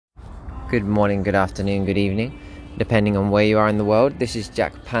Good morning, good afternoon, good evening, depending on where you are in the world. This is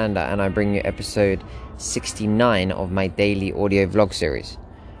Jack Panda, and I bring you episode 69 of my daily audio vlog series.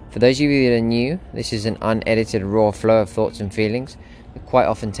 For those of you that are new, this is an unedited, raw flow of thoughts and feelings that quite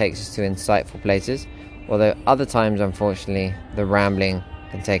often takes us to insightful places, although other times, unfortunately, the rambling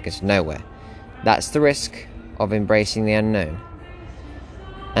can take us nowhere. That's the risk of embracing the unknown.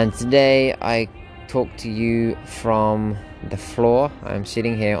 And today I talk to you from the floor. I'm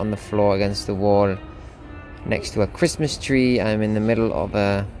sitting here on the floor against the wall next to a Christmas tree. I'm in the middle of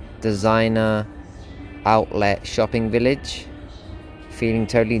a designer outlet shopping village, feeling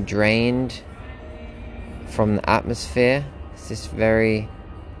totally drained from the atmosphere. It's just I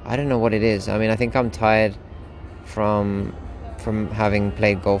don't know what it is. I think I'm tired from having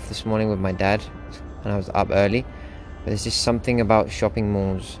played golf this morning with my dad, and I was up early. But there's just something about shopping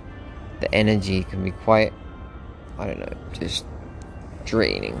malls. The energy can be quite, just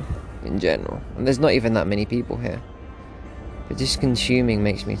draining in general. And there's not even that many people here. But just consuming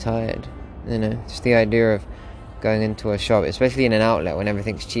makes me tired. Just the idea of going into a shop, especially in an outlet when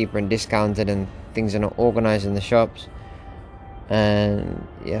everything's cheaper and discounted and things are not organized in the shops. And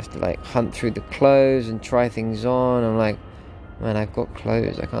you have to hunt through the clothes and try things on. I'm like, man, I've got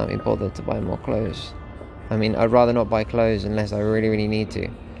clothes. I can't be bothered to buy more clothes. I'd rather not buy clothes unless I really, really need to.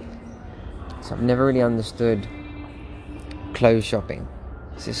 So I've never really understood clothes shopping.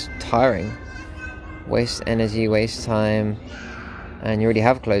 It's just tiring. Waste energy, waste time. And you already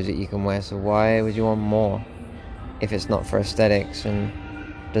have clothes that you can wear, so why would you want more if it's not for aesthetics and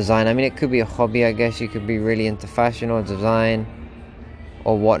design? it could be a hobby, I guess. You could be really into fashion or design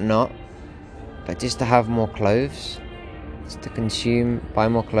or whatnot. But just to have more clothes, just to consume, buy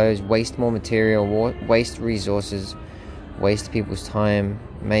more clothes, waste more material, waste resources, waste people's time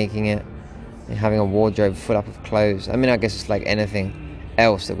making it, and having a wardrobe full up of clothes. I guess it's like anything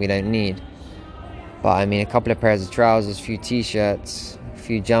else that we don't need. But a couple of pairs of trousers, a few t-shirts, a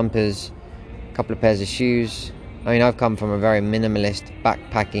few jumpers, a couple of pairs of shoes. I've come from a very minimalist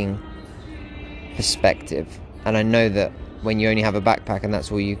backpacking perspective, and I know that when you only have a backpack and that's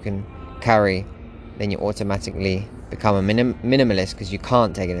all you can carry, then you automatically become a minimalist because you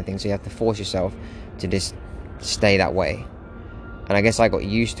can't take anything, so you have to force yourself to just stay that way. And I guess I got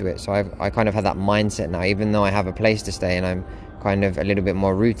used to it, so I kind of have that mindset now, even though I have a place to stay and I'm kind of a little bit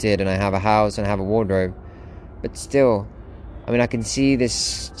more rooted and I have a house and I have a wardrobe. But still, I can see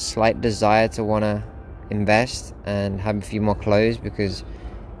this slight desire to want to invest and have a few more clothes, because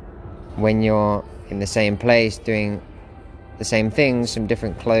when you're in the same place doing the same things, some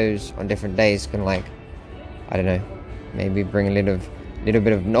different clothes on different days can maybe bring a little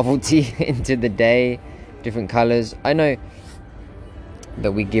bit of novelty into the day, different colors. I know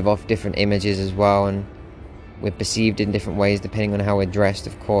that we give off different images as well, and we're perceived in different ways depending on how we're dressed,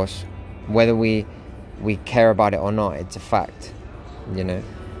 of course. Whether we care about it or not, it's a fact, and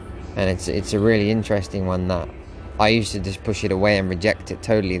it's a really interesting one that I used to just push it away and reject it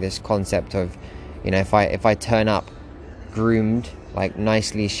totally. This concept of, if I turn up groomed,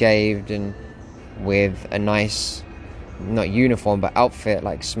 nicely shaved and with a nice, not uniform, but outfit,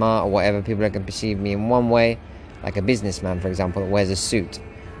 smart or whatever, people are going to perceive me in one way, like a businessman, for example, that wears a suit.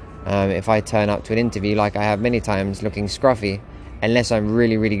 If I turn up to an interview, like I have many times, looking scruffy, unless I'm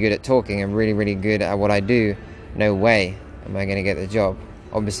really, really good at talking and really, really good at what I do, no way am I going to get the job.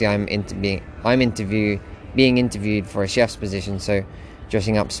 Obviously, being interviewed for a chef's position, so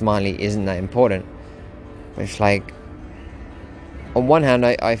dressing up smartly isn't that important. But it's on one hand,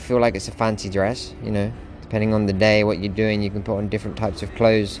 I feel like it's a fancy dress, depending on the day, what you're doing, you can put on different types of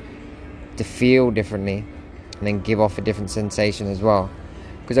clothes to feel differently and then give off a different sensation as well.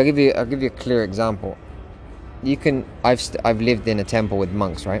 Because I'll give you a clear example. I've lived in a temple with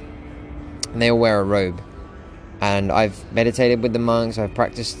monks, right? And they all wear a robe. And I've meditated with the monks, I've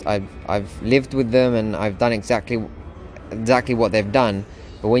practiced, I've lived with them, and I've done exactly what they've done.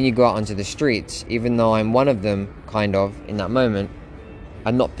 But when you go out onto the streets, even though I'm one of them, kind of, in that moment,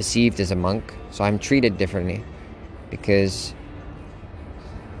 I'm not perceived as a monk, so I'm treated differently because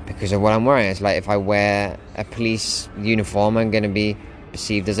of what I'm wearing. It's like if I wear a police uniform, I'm going to be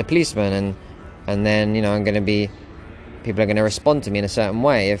perceived as a policeman, and then people are going to respond to me in a certain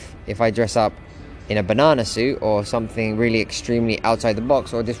way. If I dress up in a banana suit or something really extremely outside the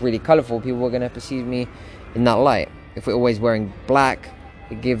box or just really colourful, people are going to perceive me in that light. If we're always wearing black,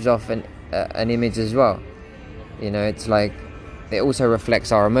 it gives off an image as well. It's like it also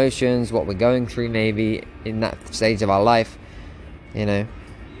reflects our emotions, what we're going through maybe in that stage of our life.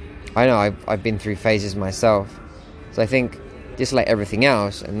 I know I've been through phases myself. So I think, just like everything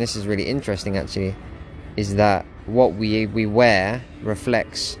else, and this is really interesting actually, is that what we wear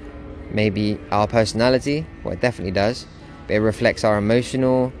reflects maybe our personality. Well, it definitely does, but it reflects our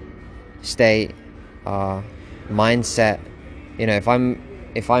emotional state, our mindset. You know, if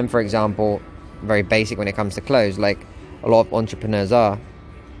I'm for example very basic when it comes to clothes, like a lot of entrepreneurs are,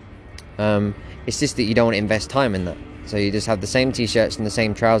 it's just that you don't want to invest time in that, so you just have the same t-shirts and the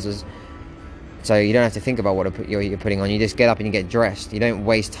same trousers, so you don't have to think about what you're putting on. You just get up and you get dressed. You don't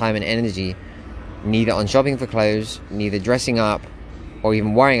waste time and energy neither on shopping for clothes, neither dressing up, or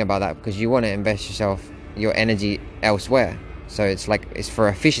even worrying about that, because you want to invest your energy elsewhere. So it's like, it's for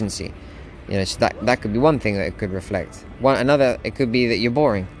efficiency, you know. So that could be one thing that it could reflect. Another, it could be that you're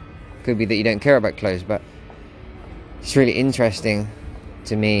boring, it could be that you don't care about clothes. But it's really interesting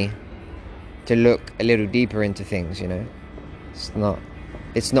to me to look a little deeper into things, you know.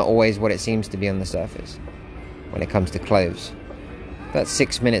 It's not always what it seems to be on the surface when it comes to clothes. That's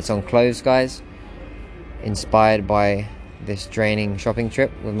 6 minutes on clothes, guys. Inspired by this draining shopping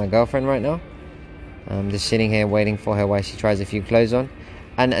trip with my girlfriend right now. I'm just sitting here waiting for her while she tries a few clothes on,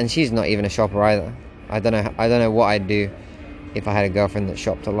 and she's not even a shopper either. I don't know what I'd do if I had a girlfriend that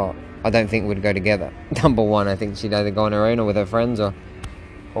shopped a lot. I don't think we'd go together. Number one, I think she'd either go on her own or with her friends or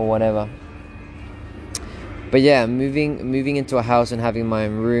whatever. But yeah, moving into a house and having my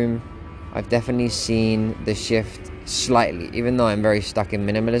own room, I've definitely seen the shift slightly. Even though I'm very stuck in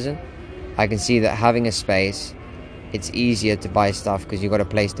minimalism, I can see that having a space, it's easier to buy stuff because you've got a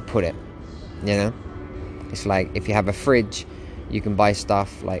place to put it, you know. It's like if you have a fridge, you can buy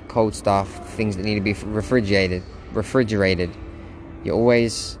stuff like cold stuff, things that need to be refrigerated.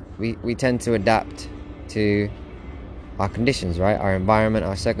 We tend to adapt to our conditions, right? Our environment,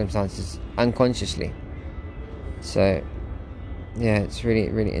 our circumstances, unconsciously. So yeah, it's really,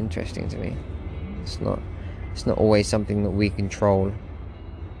 really interesting to me. It's not always something that we control.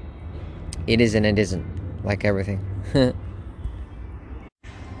 It is and it isn't, like everything.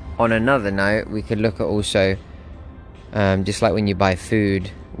 On another note, we could look at also, just like when you buy food,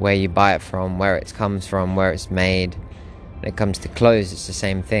 where you buy it from, where it comes from, where it's made. When it comes to clothes, it's the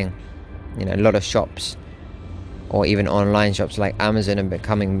same thing. You know, a lot of shops, or even online shops like Amazon, are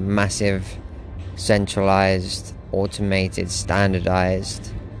becoming massive, centralized, automated,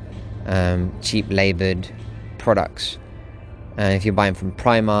 standardized, cheap labored products. And if you're buying from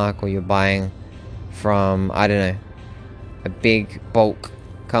Primark, or you're buying from, I don't know, a big bulk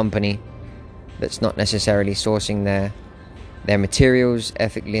company that's not necessarily sourcing their materials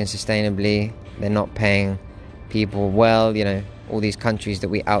ethically and sustainably, they're not paying people well, you know, all these countries that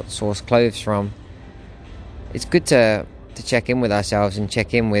we outsource clothes from. It's good to check in with ourselves and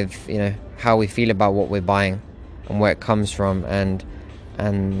check in with, you know, how we feel about what we're buying and where it comes from, and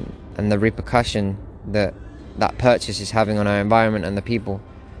the repercussion that purchase is having on our environment and the people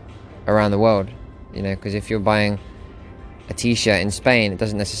around the world, you know. Because if you're buying a t-shirt in Spain, it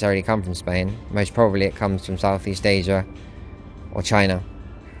doesn't necessarily come from Spain. Most probably it comes from Southeast Asia or China.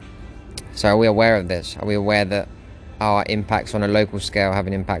 So are we aware of this? Are we aware that our impacts on a local scale have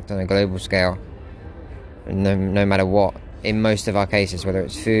an impact on a global scale? No matter what, in most of our cases, whether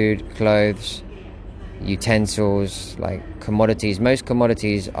it's food, clothes, utensils, like commodities. Most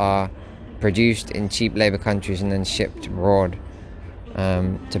commodities are produced in cheap labor countries and then shipped abroad.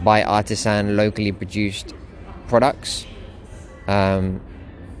 To buy artisan, locally produced products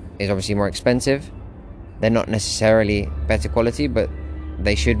is obviously more expensive. They're not necessarily better quality, but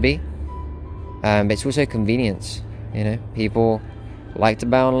they should be. But it's also convenience. You know, people like to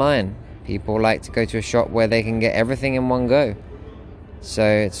buy online. People like to go to a shop where they can get everything in one go. So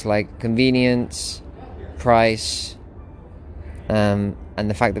it's like convenience, price, and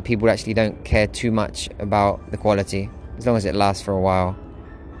the fact that people actually don't care too much about the quality, as long as it lasts for a while.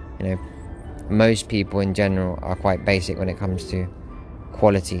 You know, most people in general are quite basic when it comes to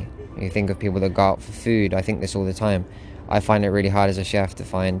quality. You think of people that go out for food. I think this all the time. I find it really hard as a chef to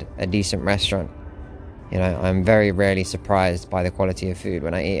find a decent restaurant. You know, I'm very rarely surprised by the quality of food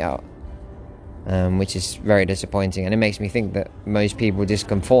when I eat out, which is very disappointing. And it makes me think that most people just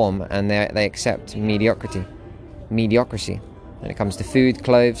conform and they accept mediocrity when it comes to food,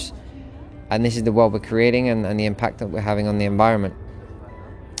 clothes. And this is the world we're creating and the impact that we're having on the environment.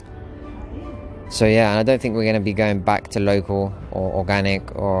 So yeah, I don't think we're going to be going back to local or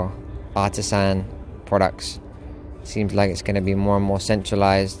organic or artisan products. It seems like it's going to be more and more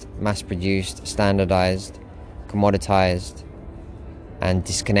centralized, mass-produced, standardized, commoditized, and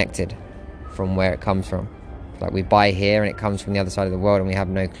disconnected from where it comes from. Like we buy here and it comes from the other side of the world and we have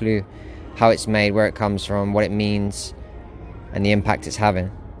no clue how it's made, where it comes from, what it means, and the impact it's having.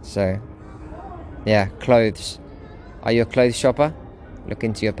 So yeah, clothes. Are you a clothes shopper? Look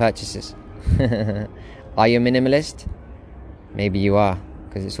into your purchases. Are you a minimalist? Maybe you are.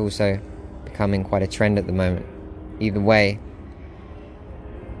 because it's also becoming quite a trend at the moment. Either way,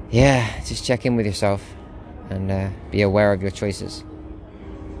 yeah, just check in with yourself and be aware of your choices,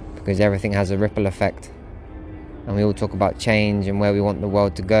 because everything has a ripple effect. And we all talk about change and where we want the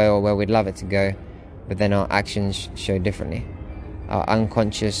world to go or where we'd love it to go, but then our actions show differently. Our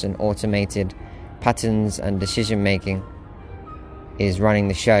unconscious and automated patterns and decision making is running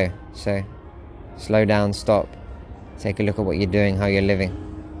the show. So slow down, stop, take a look at what you're doing, how you're living,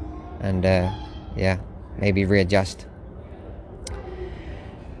 and maybe readjust.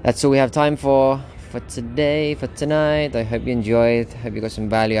 That's all we have time for today, for tonight. I hope you enjoyed. Hope you got some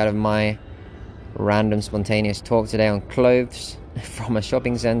value out of my random spontaneous talk today on clothes from a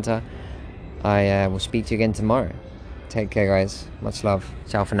shopping center. I will speak to you again tomorrow. Take care, guys. Much love.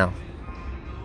 Ciao for now.